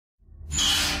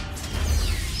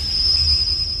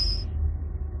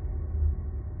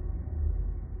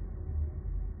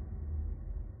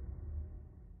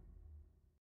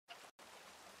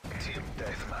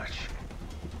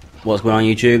What's going on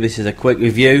YouTube? This is a quick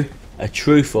review, a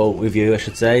truthful review I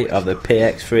should say, of the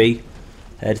PX3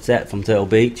 headset from Turtle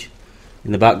Beach.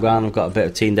 In the background I've got a bit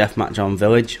of Team Deathmatch on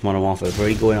Village, 1-on-1 for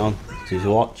free going on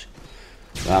to watch.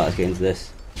 Right, let's get into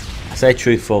this. I say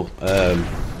truthful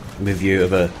review of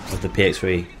the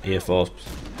PX3 Air Force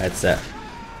headset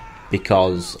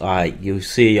because you'll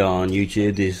see on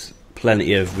YouTube there's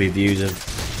plenty of reviews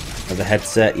of the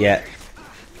headset, yet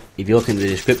if you look in the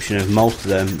description of most of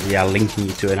them, they are linking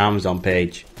you to an Amazon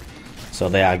page. So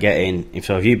they are getting,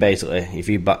 so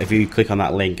if you click on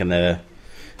that link in the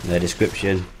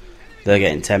description, they're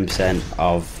getting 10%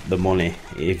 of the money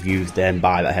if you then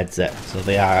buy that headset. So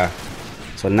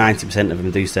 90% of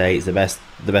them do say it's the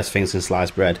best thing since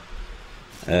sliced bread.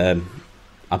 I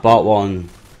bought one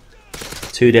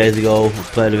 2 days ago, I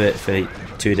played with it for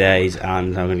 2 days,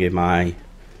 and I'm going to give my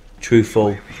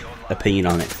truthful opinion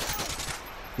on it.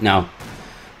 Now,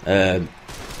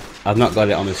 I've not got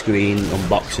it on the screen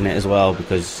unboxing it as well,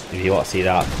 because if you want to see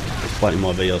that, there's plenty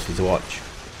more videos for you to watch.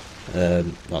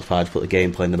 That's why I just put the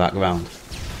gameplay in the background.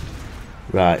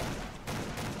 Right.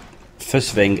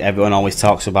 First thing everyone always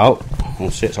talks about. One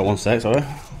sec, sorry.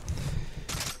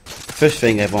 First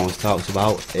thing everyone always talks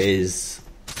about is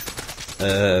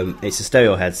it's a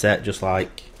stereo headset, just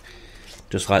like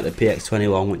the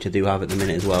PX21, which I do have at the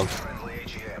minute as well.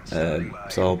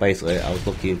 So basically, I was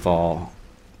looking for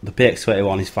the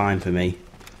PX21 is fine for me.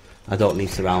 I don't need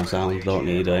surround sound, don't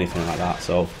need anything like that.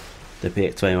 So the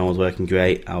PX21 was working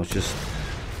great. I was just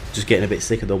getting a bit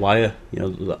sick of the wire, you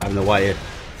know, having the wire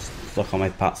stuck on my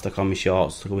pants, stuck on my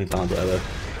shorts, stuck on my pants, whatever,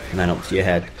 and then up to your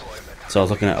head. So I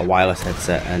was looking at a wireless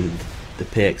headset, and the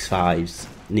PX5s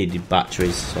needed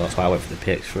batteries, so that's why I went for the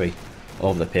PX3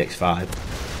 over the PX5.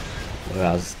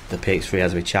 Whereas the PX3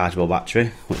 has a rechargeable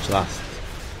battery, which lasts.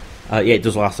 Yeah, it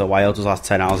does last a while. It does last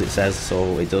 10 hours, it says.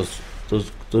 So it does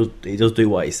do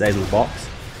what it says in the box.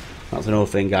 That's another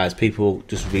thing, guys. People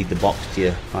just read the box to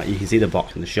you. Like, you can see the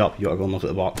box in the shop. You got to go and look at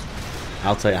the box.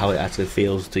 I'll tell you how it actually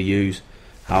feels to use,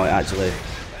 how I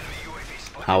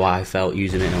felt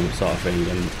using it and sort of thing,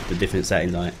 and the different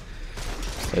settings on it.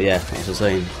 So yeah, that's what I'm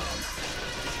saying.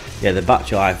 Yeah, the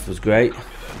battery life was great.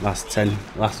 Last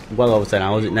well over 10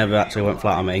 hours. It never actually went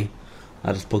flat on me.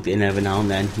 I just plugged it in every now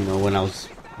and then. You know, when I was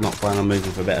not planning on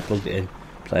moving for a bit, I plugged it in,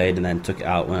 played, and then took it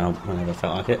out whenever I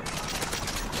felt like it.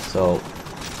 So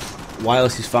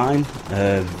wireless is fine.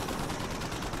 I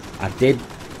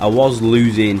was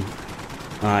losing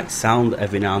like sound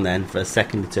every now and then for a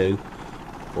second or two,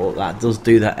 but that does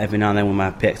do that every now and then with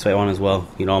my PX21 as well.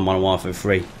 You know, I'm on one for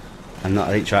free. I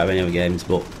didn't try it with any other games,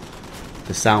 but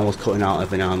the sound was cutting out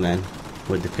every now and then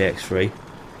with the PX3.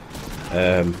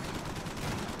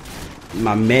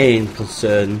 My main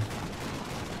concern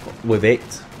with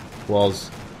it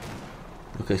was,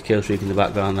 look at this kill streak in the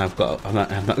background. I've not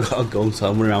got a gun, so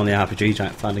I'm running around the RPG trying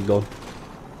to find a gun.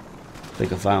 I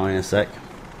think I'll find one in a sec.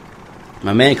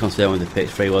 My main concern with the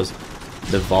PX3 was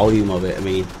the volume of it. I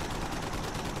mean,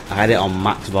 I had it on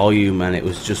max volume and it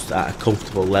was just at a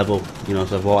comfortable level, you know,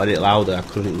 so if I wanted it louder, I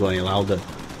couldn't go any louder.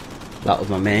 That was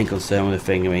my main concern with the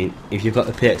thing. I mean, if you've got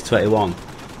the PX21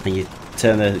 and you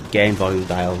turn the game volume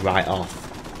dial right off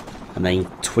and then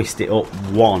you twist it up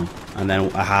one and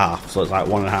then a half, so it's like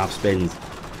 1.5 spins,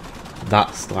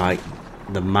 that's like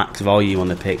the max volume on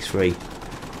the PX3.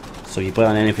 So you play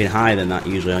on anything higher than that,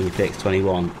 usually on your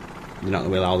PX21, you're not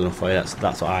going to be loud enough for you.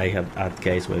 That's what I had the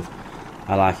case with.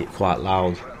 I like it quite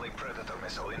loud.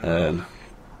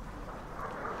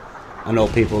 I know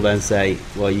people then say,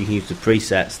 well, you can use the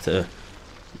presets to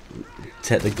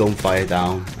take the gunfire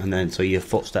down, and then so your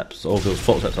footsteps, all those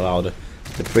footsteps are louder.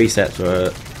 The presets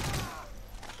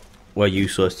were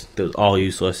useless. They was all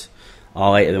useless.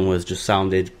 All 8 of them was just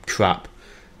sounded crap.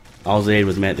 All they did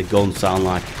was make the gun sound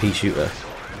like a pea shooter,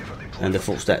 and the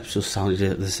footsteps just sounded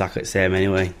the exact same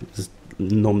anyway. Just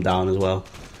numbed down as well.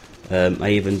 I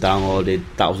even downloaded,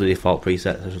 that was the default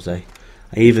preset, I should say.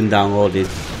 I even downloaded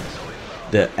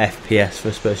the FPS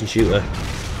first person shooter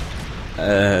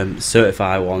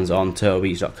certified ones on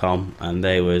turtlebeach.com, and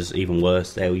they was even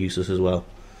worse. They were useless as well.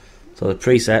 So the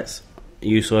presets,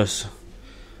 useless.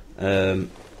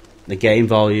 The game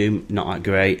volume, not that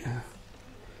great.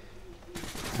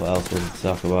 What else was to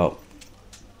talk about?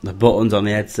 The buttons on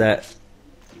the headset,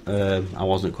 I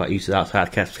wasn't quite used to that, so I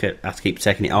had to keep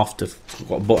taking it off to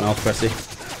what button I was pressing.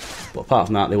 But apart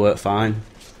from that, they work fine.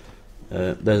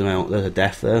 There's a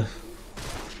death there.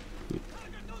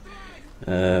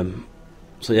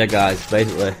 So yeah, guys,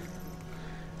 basically,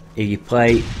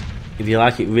 if you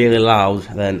like it really loud,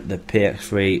 then the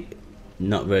PX3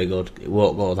 not very good. It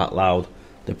won't go that loud.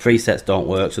 The presets don't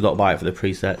work, so don't buy it for the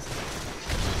presets.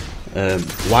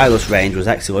 Wireless range was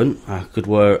excellent. I could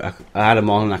work. I had them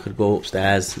on, and I could go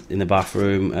upstairs in the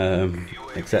bathroom,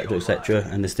 etc., etc.,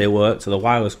 and they still worked. So the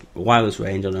wireless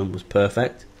range on them was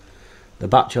perfect. The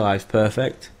battery life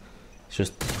perfect. It's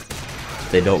just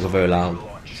they don't go very loud.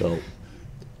 So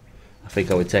I think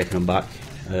I would take them back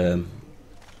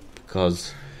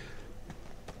because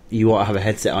you want to have a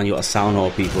headset on. You want to sound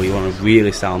over people. You want to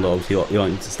really sound over. You want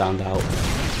them to stand out.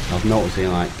 I've noticed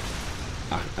like.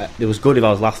 It was good if I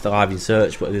was last alive in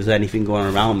search, but if there was anything going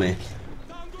on around me,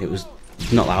 it was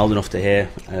not loud enough to hear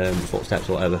footsteps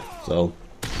or whatever. So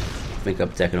I think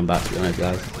I've taken them back, to be honest,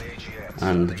 guys.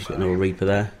 And just got another Reaper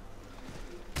there.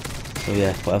 So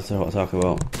yeah, what else do I want to talk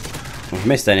about? If I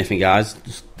missed anything, guys,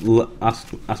 just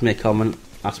ask me a comment,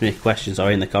 ask me a question.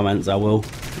 Sorry, in the comments, I will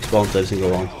respond to every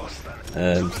single one.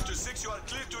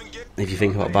 If you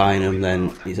think about buying them,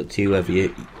 then it's up to you whether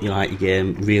you like your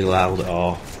game really loud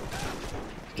or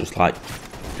just like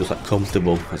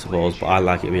comfortable, I suppose. But I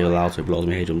like it really loud, so it blows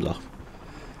my eardrums off.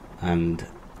 And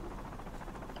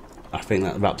I think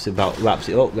that wraps it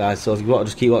up, guys. So if you want to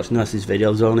just keep watching this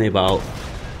video, there's only about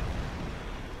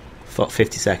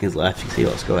 50 seconds left. You can see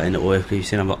what's going to end up with. You've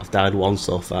seen I've died once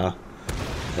so far.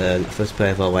 The first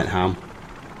playthrough went ham.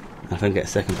 I think I'll get a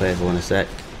second playthrough in a sec.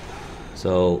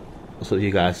 So that's what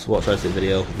you guys watch the rest of the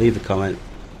video. Leave a comment,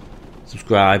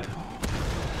 subscribe,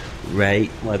 rate,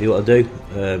 whatever you want to do,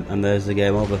 and there's the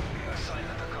game over.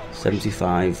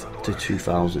 75 to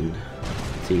 2000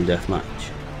 team deathmatch.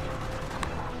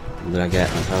 What did I get?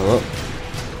 Let's have a look.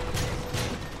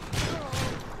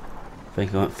 I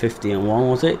think I went 50 and 1,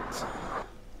 was it?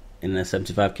 In the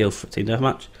 75 kills for team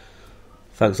deathmatch.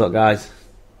 Thanks a lot, guys.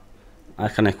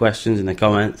 Ask any questions in the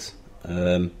comments.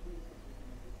 That's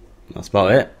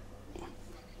about it.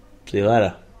 See you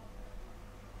later.